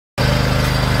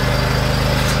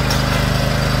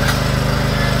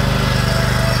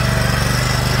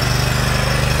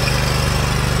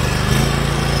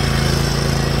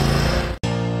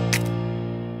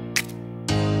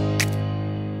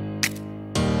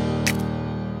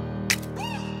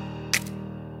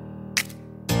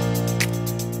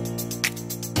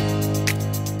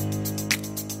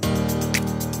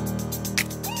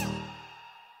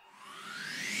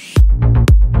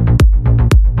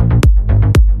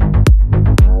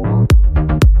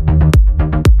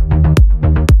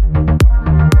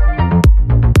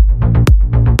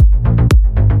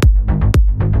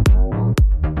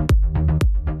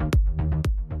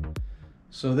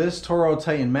So this Toro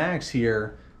Titan Max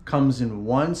here comes in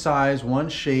one size, one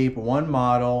shape, one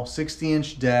model,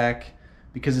 60-inch deck,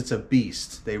 because it's a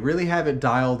beast. They really have it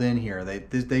dialed in here.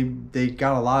 They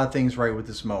got a lot of things right with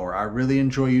this mower. I really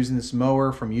enjoy using this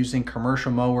mower, from using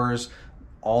commercial mowers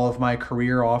all of my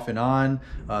career off and on,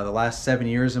 the last 7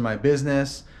 years in my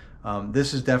business.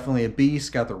 This is definitely a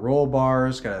beast. Got the roll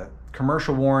bars, got a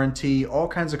commercial warranty, all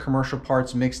kinds of commercial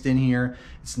parts mixed in here.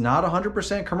 It's not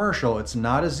 100% commercial. It's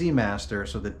not a Z Master,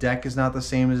 so the deck is not the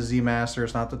same as a Z Master.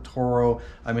 It's not the Toro.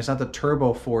 I mean, it's not the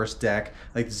Turbo Force deck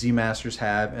like the Z Masters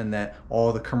have and that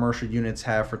all the commercial units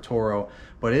have for Toro.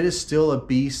 But it is still a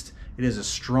beast. It is a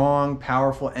strong,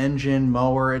 powerful engine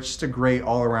mower. It's just a great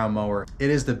all-around mower. It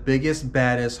is the biggest,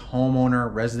 baddest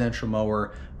homeowner residential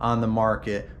mower on the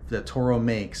market that Toro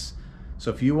makes. So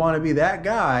if you want to be that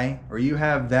guy, or you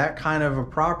have that kind of a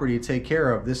property to take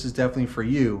care of, this is definitely for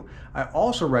you. I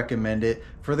also recommend it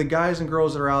for the guys and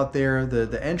girls that are out there,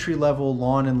 the entry-level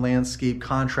lawn and landscape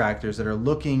contractors that are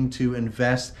looking to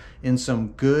invest in some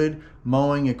good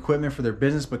mowing equipment for their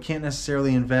business, but can't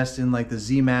necessarily invest in like the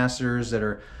Z Masters that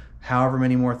are however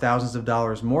many more thousands of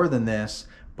dollars more than this.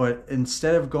 But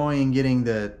instead of going and getting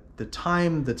the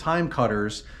time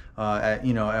cutters at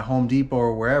Home Depot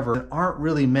or wherever, that aren't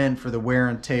really meant for the wear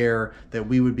and tear that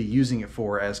we would be using it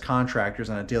for as contractors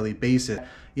on a daily basis.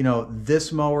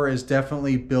 This mower is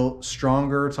definitely built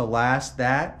stronger to last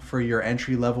that for your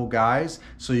entry-level guys,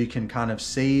 so you can kind of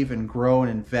save and grow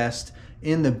and invest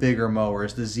in the bigger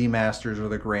mowers, the Z Masters or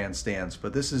the Grandstands.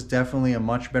 But this is definitely a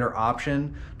much better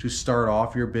option to start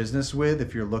off your business with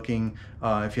if you're looking,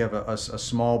 if you have a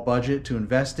small budget to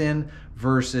invest in,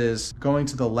 versus going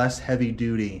to the less heavy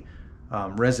duty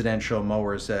residential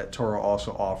mowers that Toro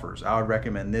also offers. I would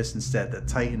recommend this instead, the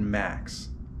Titan Max.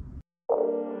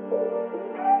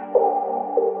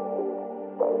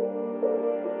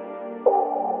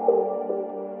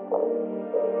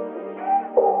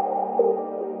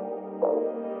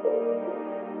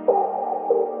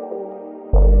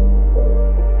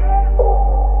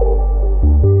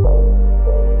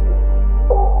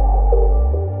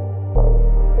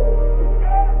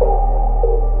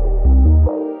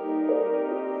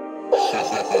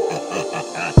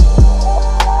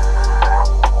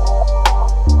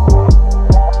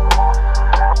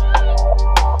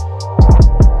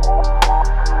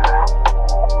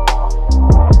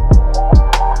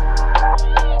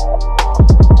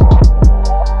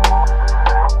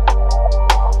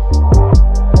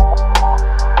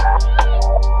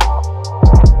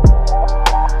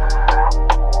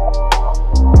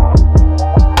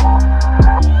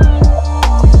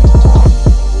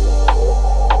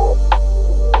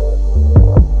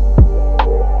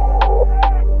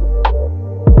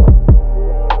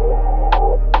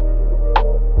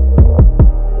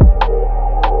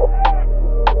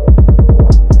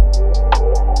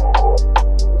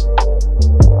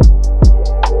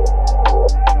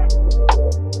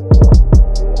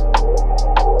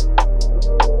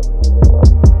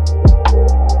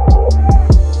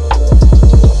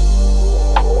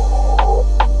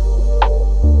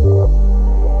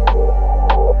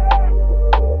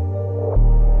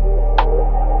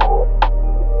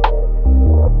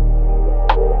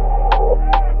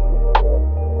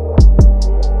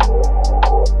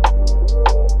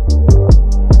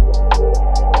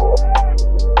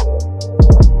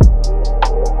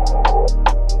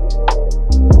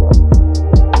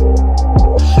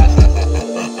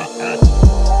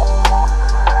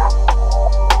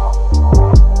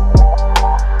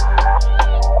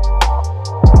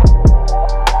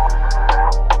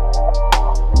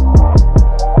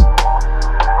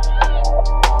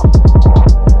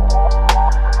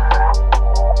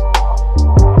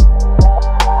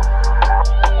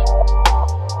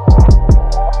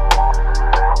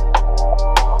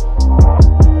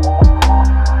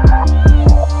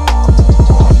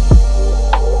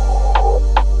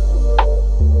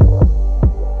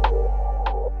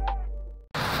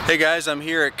 Hey guys, I'm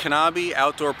here at Kanabe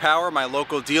Outdoor Power, my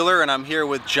local dealer, and I'm here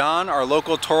with John, our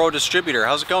local Toro distributor.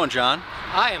 How's it going, John?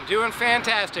 I am doing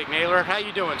fantastic, Naylor. How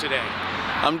you doing today?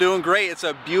 I'm doing great. It's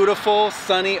a beautiful,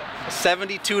 sunny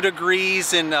 72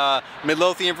 degrees in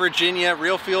Midlothian, Virginia.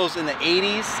 Real feels in the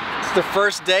 80s. It's the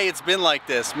first day it's been like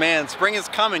this. Man, spring is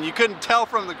coming. You couldn't tell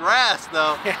from the grass,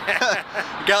 though.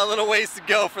 Got a little ways to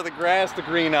go for the grass to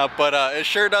green up, but it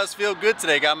sure does feel good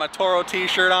today. Got my Toro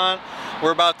t-shirt on.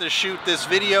 We're about to shoot this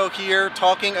video here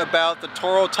talking about the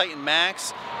Toro Titan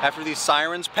Max after these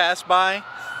sirens pass by.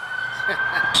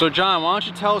 So John, why don't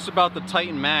you tell us about the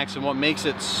Titan Max and what makes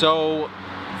it so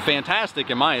fantastic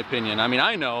in my opinion. I mean,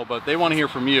 I know, but they want to hear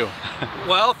from you.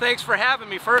 Well, thanks for having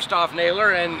me first off,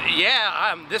 Naylor. And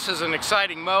yeah, this is an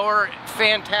exciting mower,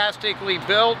 fantastically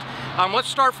built. Let's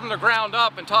start from the ground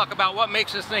up and talk about what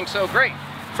makes this thing so great.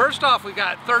 First off, we've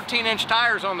got 13-inch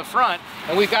tires on the front,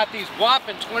 and we've got these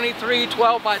whopping 23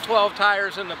 12x12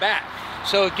 tires in the back.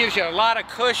 So it gives you a lot of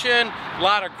cushion, a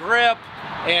lot of grip,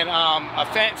 and a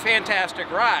fantastic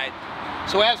ride.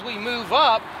 So as we move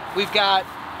up, we've got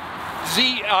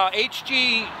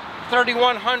HG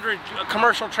 3100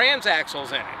 commercial transaxles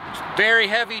in it. Very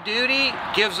heavy duty,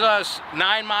 gives us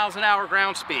 9 miles an hour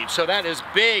ground speed. So that is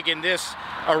big in this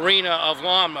arena of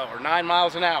lawnmower, 9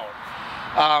 miles an hour.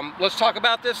 Let's talk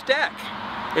about this deck.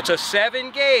 It's a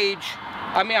 7-gauge,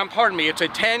 it's a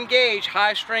 10-gauge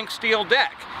high-strength steel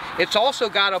deck. It's also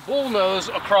got a bullnose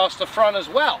across the front as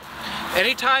well.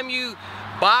 Anytime you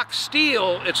box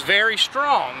steel, it's very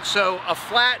strong. So a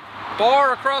flat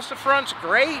bar across the front's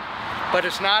great, but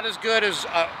it's not as good as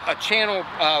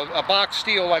a box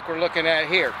steel like we're looking at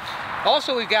here.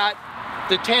 Also, we've got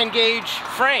the 10-gauge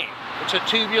frame. It's a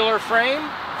tubular frame,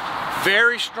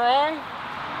 very strong.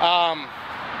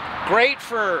 Great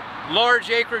for large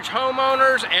acreage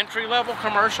homeowners, entry-level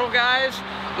commercial guys.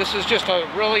 This is just a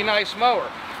really nice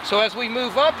mower. So as we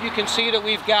move up, you can see that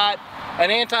we've got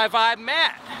an anti-vibe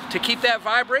mat to keep that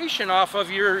vibration off of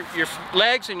your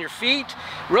legs and your feet.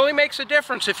 Really makes a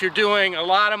difference if you're doing a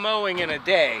lot of mowing in a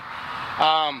day.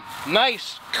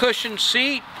 Nice cushioned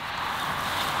seat.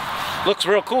 Looks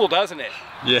real cool, doesn't it?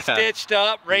 Yeah. Stitched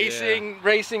up,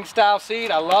 racing style seat.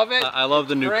 I love it. I love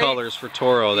the new colors for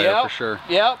Toro there, for sure.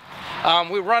 Yep.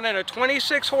 We're running a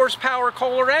 26 horsepower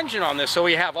Kohler engine on this, so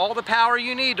we have all the power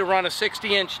you need to run a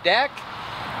 60-inch deck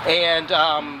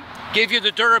and give you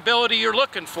the durability you're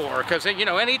looking for. Because, you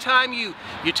know, anytime you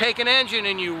take an engine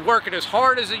and you work it as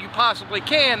hard as you possibly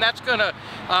can, that's going to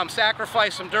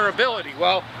sacrifice some durability.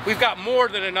 Well, we've got more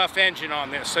than enough engine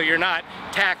on this, so you're not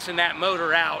taxing that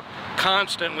motor out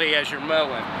constantly as you're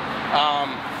mowing.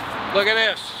 Look at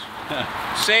this.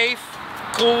 Safe,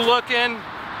 cool looking,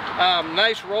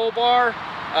 nice roll bar.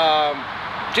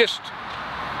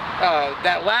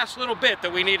 That last little bit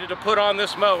that we needed to put on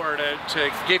this mower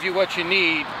to give you what you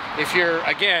need if you're,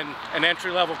 again, an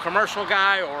entry-level commercial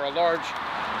guy or a large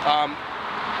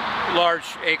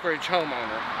acreage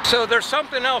homeowner. So there's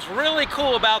something else really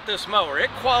cool about this mower. It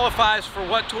qualifies for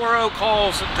what Toro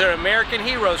calls the American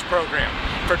Heroes program.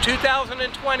 For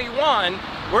 2021,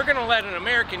 we're going to let an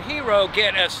American hero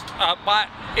get us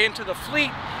into the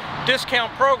fleet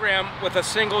discount program with a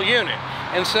single unit.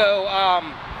 And so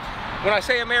when I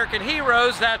say American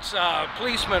heroes, that's a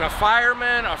policeman, a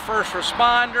fireman, a first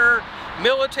responder,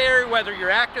 military, whether you're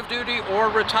active duty or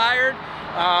retired.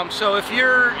 So if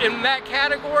you're in that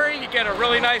category, you get a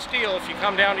really nice deal if you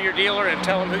come down to your dealer and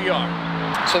tell them who you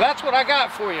are. So that's what I got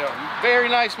for you. Very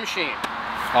nice machine.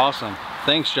 Awesome.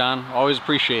 Thanks, John. Always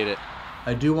appreciate it.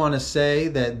 I do want to say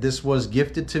that this was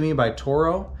gifted to me by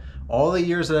Toro. All the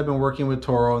years that I've been working with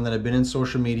Toro and that I've been in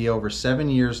social media, over 7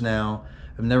 years now,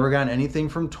 I've never gotten anything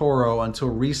from Toro until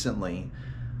recently.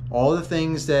 All the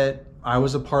things that I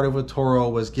was a part of with Toro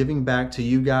was giving back to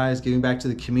you guys, giving back to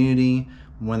the community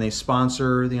when they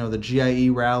sponsor, you know, the GIE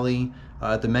rally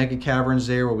at the Mega Caverns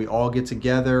there where we all get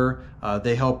together.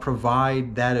 They help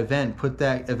provide that event, put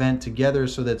that event together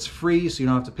so that's free, so you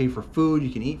don't have to pay for food. You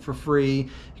can eat for free.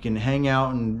 You can hang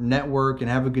out and network and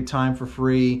have a good time for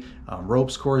free.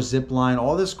 Ropes course, zip line,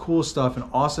 all this cool stuff, an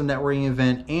awesome networking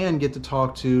event, and get to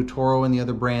talk to Toro and the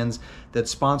other brands that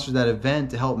sponsor that event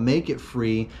to help make it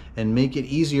free and make it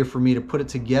easier for me to put it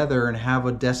together and have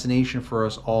a destination for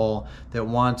us all that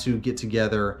want to get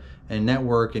together and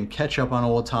network and catch up on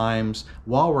old times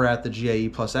while we're at the GIE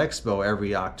Plus Expo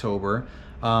every October.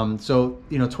 So,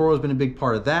 you know, Toro's been a big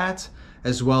part of that,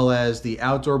 as well as the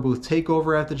outdoor booth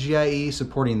takeover at the GIE,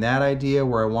 supporting that idea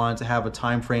where I wanted to have a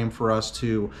time frame for us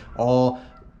to all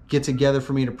get together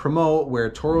for me to promote, where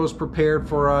Toro's prepared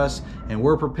for us and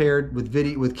we're prepared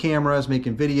with cameras,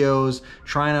 making videos,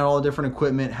 trying out all the different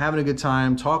equipment, having a good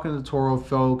time, talking to the Toro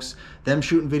folks, them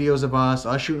shooting videos of us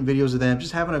shooting videos of them,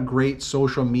 just having a great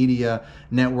social media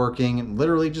networking and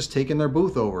literally just taking their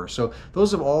booth over. So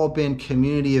those have all been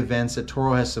community events that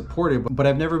Toro has supported, but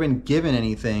I've never been given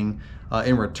anything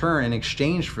in return, in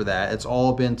exchange for that. It's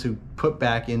all been to put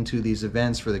back into these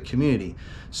events for the community.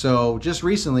 So just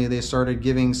recently they started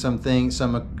giving some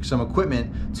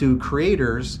equipment to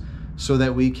creators so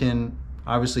that we can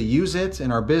obviously use it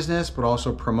in our business, but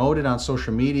also promote it on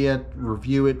social media,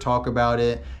 review it, talk about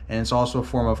it, and it's also a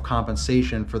form of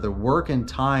compensation for the work and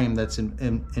time that's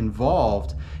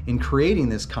involved in creating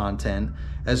this content,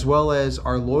 as well as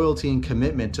our loyalty and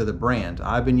commitment to the brand.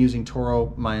 I've been using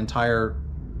Toro my entire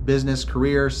business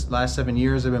career. Last 7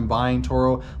 years I've been buying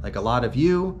Toro, like a lot of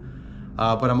you,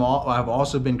 but I've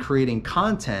also been creating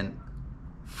content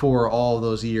for all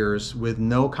those years with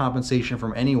no compensation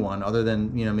from anyone other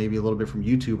than, you know, maybe a little bit from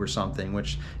YouTube or something,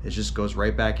 which it just goes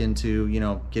right back into, you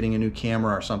know, getting a new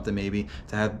camera or something maybe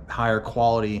to have higher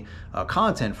quality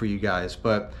content for you guys.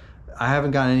 But I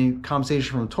haven't gotten any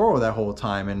compensation from Toro that whole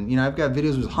time, and you know, I've got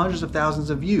videos with hundreds of thousands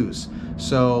of views.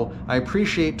 So I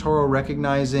appreciate Toro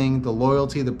recognizing the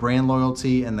loyalty, the brand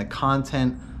loyalty, and the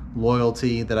content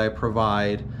loyalty that I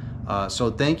provide.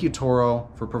 So thank you, Toro,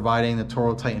 for providing the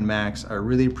Toro Titan Max. I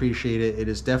really appreciate it. It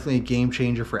is definitely a game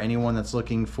changer for anyone that's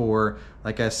looking for,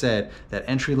 like I said, that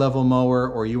entry-level mower,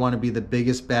 or you want to be the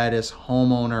biggest, baddest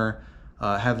homeowner,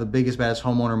 have the biggest, baddest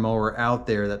homeowner mower out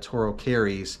there that Toro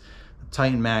carries. The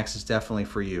Titan Max is definitely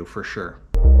for you, for sure.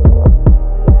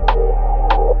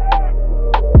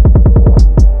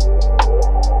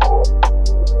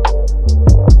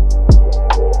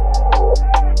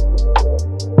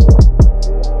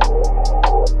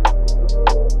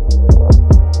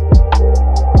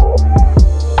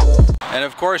 And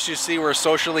of course, you see we're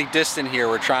socially distant here.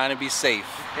 We're trying to be safe.